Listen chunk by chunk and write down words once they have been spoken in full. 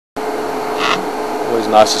Always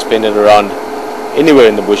nice to spend it around anywhere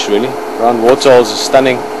in the bush, really. Around waterholes is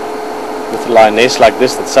stunning. With a lioness like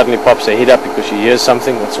this that suddenly pops her head up because she hears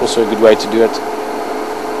something, that's also a good way to do it.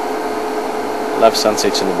 Love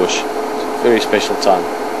sunsets in the bush. It's a very special time.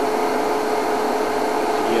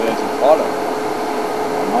 Did you hear that impala?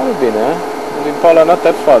 Might have been, huh? The impala not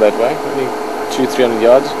that far that way, only 200-300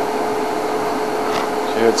 yards.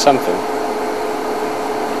 She heard something.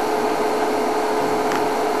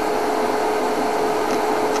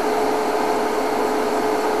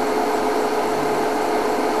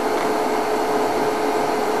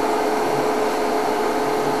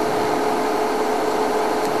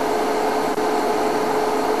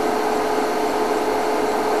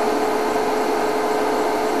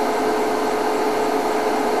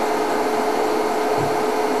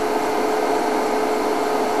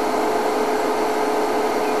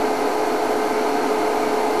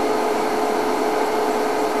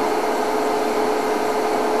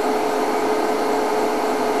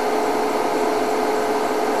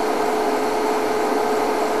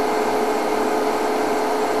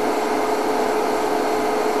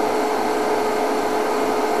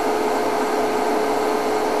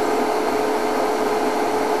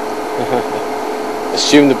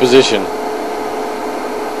 Assume the position.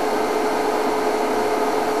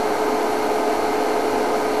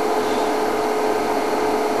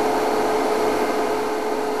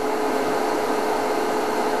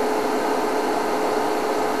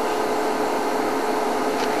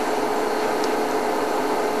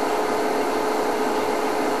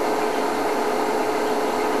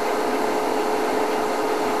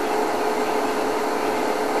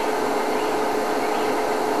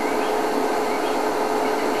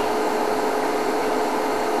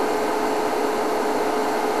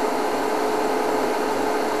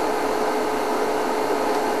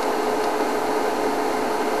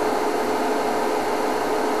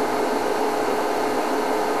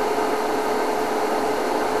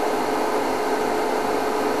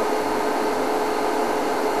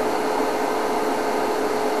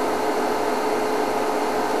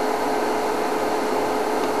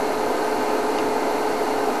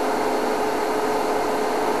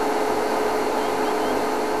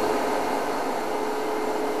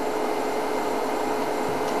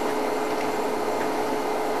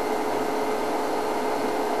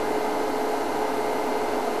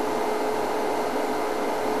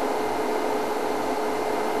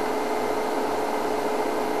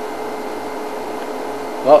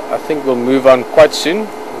 Well, I think we'll move on quite soon.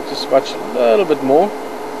 We'll just watch a little bit more.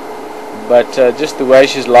 But just the way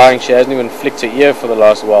she's lying, she hasn't even flicked her ear for the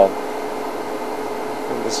last while. I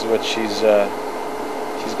think this is what she's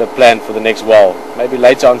got planned for the next while. Maybe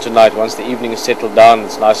later on tonight, once the evening is settled down,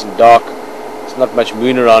 it's nice and dark. There's not much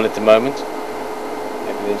moon around at the moment.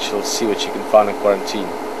 Maybe then she'll see what she can find in quarantine.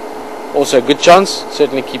 Also a good chance,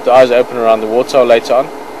 certainly keep the eyes open around the waterhole later on.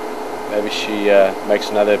 Maybe she makes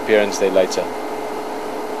another appearance there later.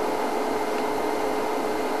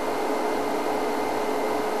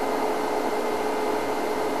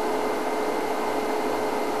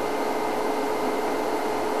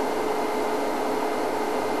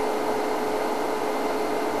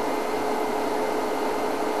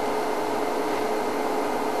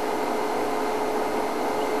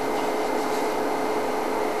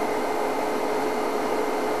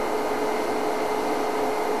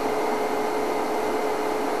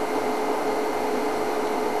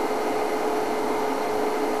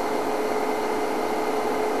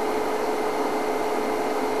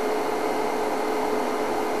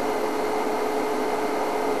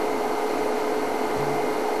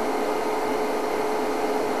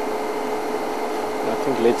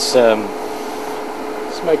 Let's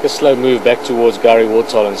make a slow move back towards Gowrie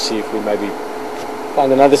Waterhole and see if we maybe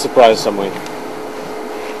find another surprise somewhere.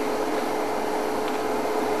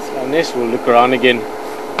 Lioness, we'll look around again.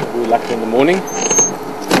 We're lucky in the morning.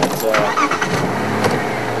 It's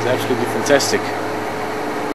absolutely fantastic.